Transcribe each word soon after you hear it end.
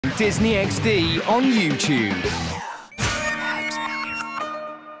Disney XD on YouTube.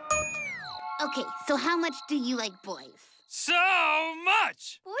 Okay, so how much do you like boys? So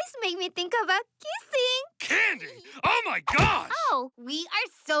much! Boys make me think about kissing. Candy! Oh my gosh! Oh, we are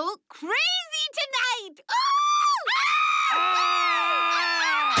so crazy tonight! Oh!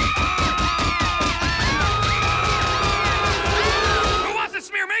 Who wants to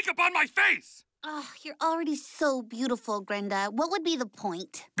smear makeup on my face? Oh, you're already so beautiful, Grenda. What would be the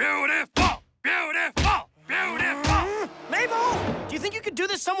point? Beautiful! Beautiful! Beautiful! Mabel! Do you think you could do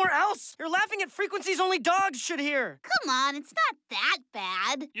this somewhere else? You're laughing at frequencies only dogs should hear. Come on, it's not that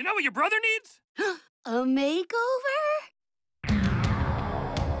bad. You know what your brother needs? A makeover?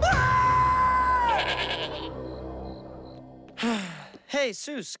 Hey,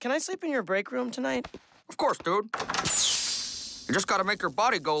 Seuss, can I sleep in your break room tonight? Of course, dude. You just gotta make your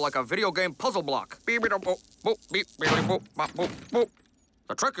body go like a video game puzzle block. Beep, beep, boop, boop, beep, beep, boop, bop, boop, boop.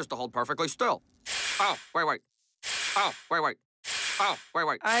 The trick is to hold perfectly still. Oh, wait. Oh, wait. Oh,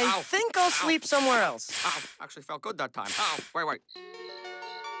 wait. I think I'll sleep somewhere else. Ow, actually felt good that time. Oh, wait.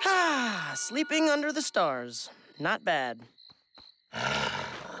 Ah, sleeping under the stars. Not bad.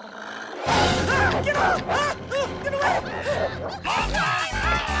 Get off! Get away!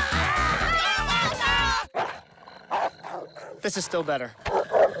 This is still better.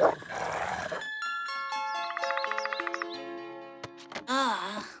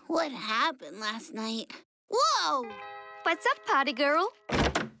 What happened last night? Whoa! What's up, potty girl?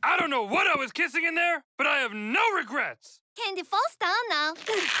 I don't know what I was kissing in there, but I have no regrets. Candy falls down now.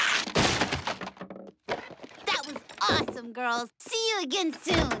 That was awesome, girls. See you again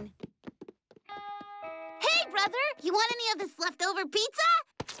soon. Hey, brother, you want any of this leftover pizza?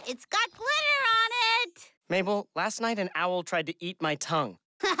 It's got glitter on it. Mabel, last night an owl tried to eat my tongue.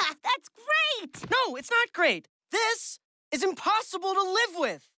 That's great. No, it's not great. This is impossible to live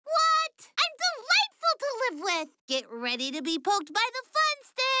with. What? I'm delightful to live with. Get ready to be poked by the fun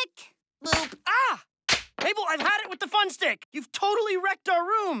stick. Boop. Ah! Mabel, I've had it with the fun stick. You've totally wrecked our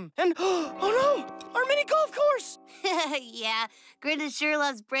room. And, oh no, our mini golf course. Yeah, Greta sure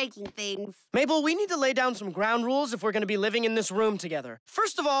loves breaking things. Mabel, we need to lay down some ground rules if we're going to be living in this room together.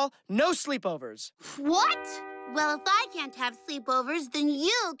 First of all, no sleepovers. What? Well, if I can't have sleepovers, then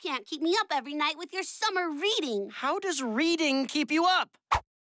you can't keep me up every night with your summer reading. How does reading keep you up?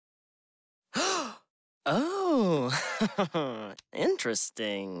 Oh,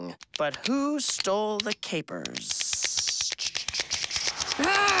 interesting. But who stole the capers?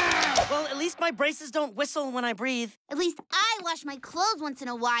 Well, at least my braces don't whistle when I breathe. At least I wash my clothes once in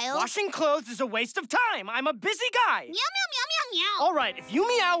a while. Washing clothes is a waste of time. I'm a busy guy. Meow, meow, meow, meow, meow. All right, if you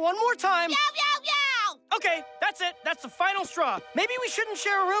meow one more time... Meow, meow, meow. Okay, that's it. That's the final straw. Maybe we shouldn't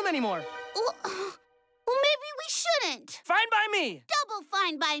share a room anymore. Well, maybe we shouldn't. Fine by me. Double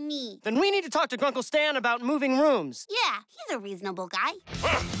fine by me. Then we need to talk to Grunkle Stan about moving rooms. Yeah, he's a reasonable guy.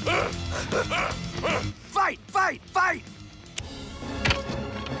 Fight! Fight! Fight! Fight!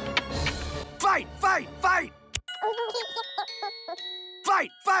 Fight! Fight! Fight!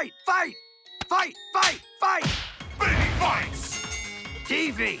 Fight! Fight! Fight! Fight! Fight! Baby fights!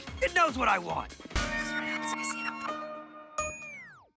 TV! It knows what I want.